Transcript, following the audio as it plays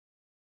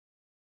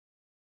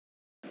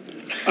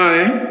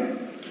I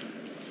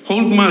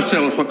hold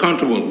myself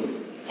accountable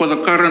for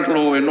the current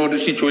law and order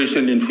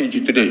situation in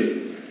Fiji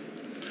today,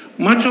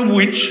 much of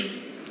which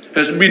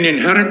has been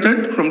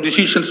inherited from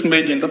decisions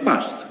made in the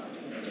past.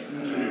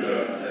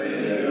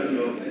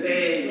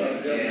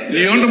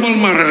 The Honorable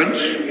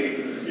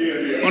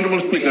Maharaj,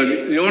 Honorable Speaker,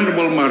 the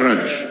Honorable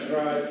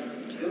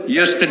Maharaj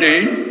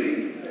yesterday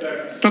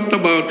talked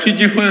about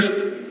Fiji First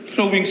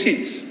sowing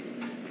seeds.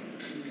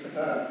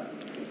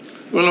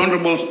 Well,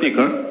 Honorable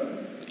Speaker,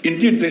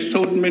 indeed they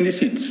sowed many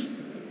seeds.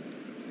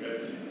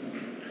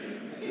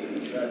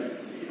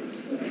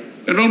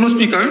 And Honorable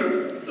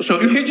Speaker,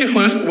 so if Fiji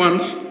First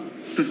wants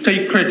to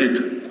take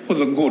credit for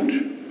the good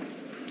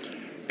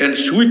and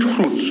sweet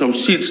fruits of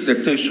seeds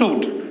that they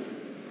sowed,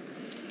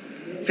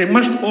 they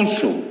must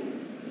also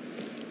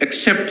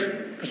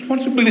accept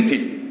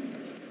responsibility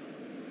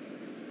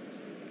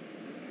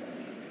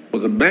for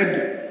the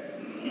bad,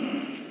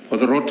 for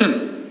the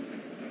rotten,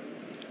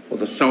 for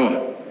the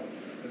sour,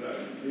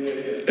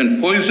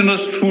 and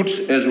poisonous fruits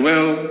as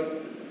well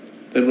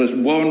that was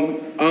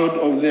born out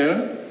of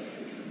their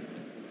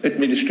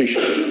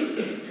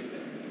administration.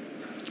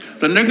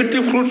 The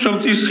negative fruits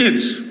of these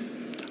seeds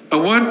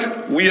are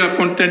what we are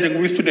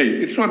contending with today.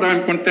 It's what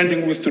I'm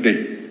contending with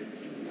today.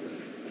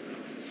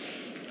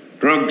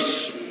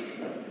 Drugs,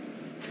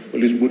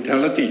 police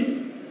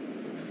brutality,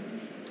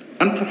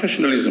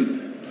 unprofessionalism,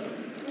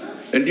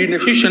 and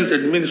inefficient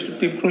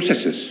administrative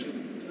processes.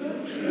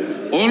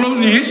 All of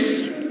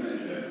these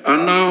are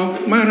now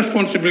my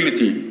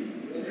responsibility,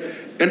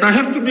 and I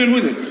have to deal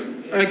with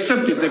it. I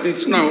accept it that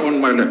it's now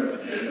on my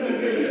lap.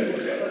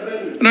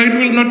 Now it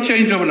will not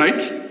change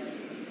overnight,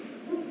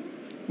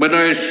 but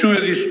I assure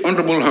this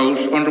Honorable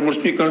House, Honorable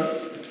Speaker,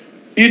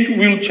 it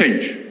will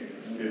change.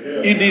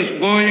 It is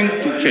going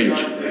to change.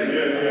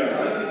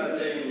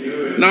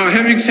 Now,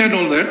 having said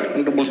all that,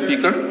 Honorable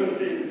Speaker,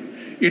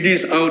 it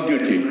is our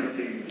duty.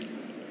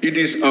 It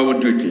is our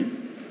duty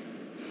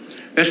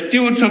as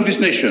stewards of this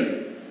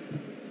nation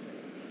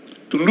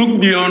to look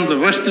beyond the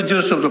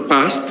vestiges of the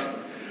past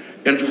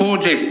and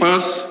forge a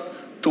path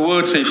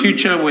towards a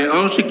future where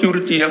our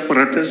security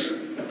apparatus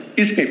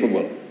is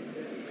capable,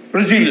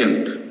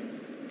 resilient,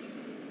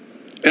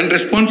 and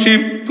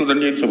responsive to the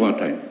needs of our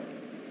time.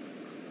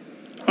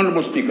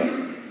 Honorable Speaker,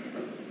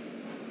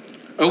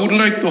 I would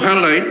like to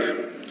highlight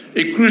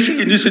a crucial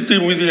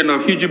initiative within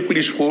our Fiji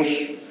Police Force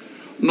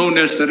known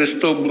as the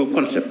Restore Blue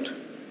concept.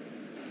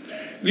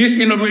 This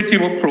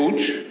innovative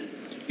approach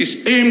is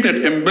aimed at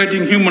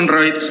embedding human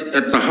rights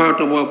at the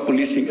heart of our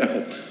policing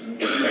efforts.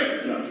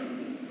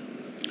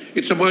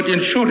 It's about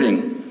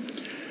ensuring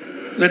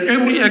that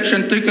every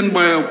action taken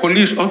by our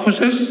police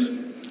officers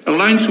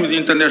aligns with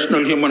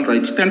international human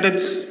rights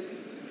standards,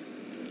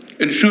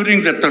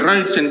 ensuring that the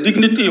rights and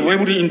dignity of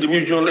every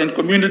individual and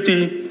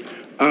community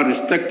are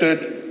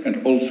respected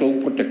and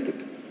also protected.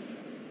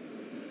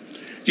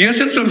 The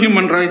essence of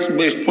human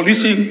rights-based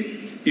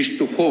policing is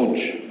to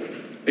forge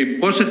a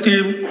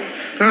positive,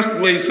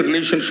 trust-based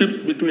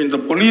relationship between the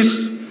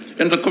police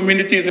and the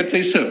community that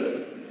they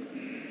serve.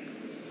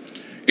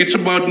 It's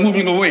about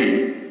moving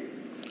away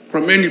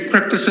from any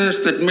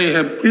practices that may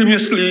have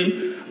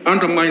previously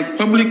undermined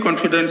public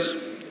confidence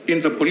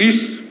in the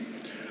police,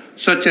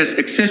 such as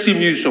excessive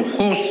use of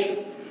force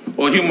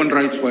or human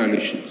rights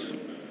violations.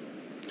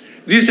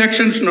 These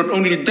actions not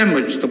only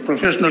damage the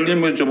professional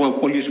image of our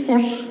police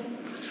force,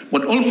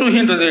 but also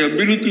hinder their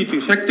ability to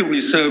effectively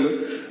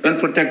serve and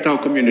protect our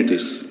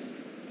communities.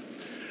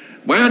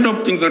 By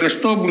adopting the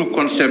Restore Blue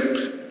concept,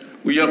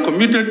 we are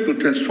committed to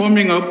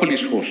transforming our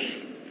police force.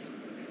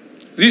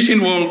 This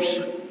involves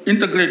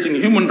integrating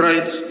human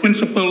rights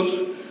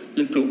principles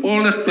into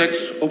all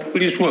aspects of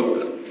police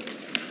work,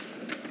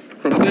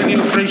 from daily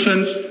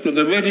operations to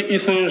the very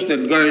ethos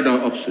that guide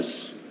our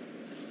officers.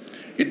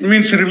 It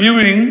means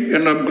reviewing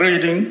and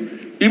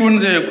upgrading even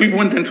their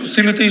equipment and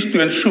facilities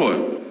to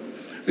ensure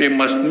they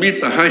must meet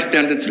the high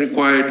standards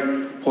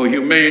required for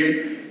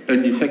humane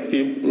and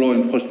effective law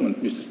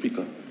enforcement, Mr.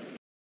 Speaker.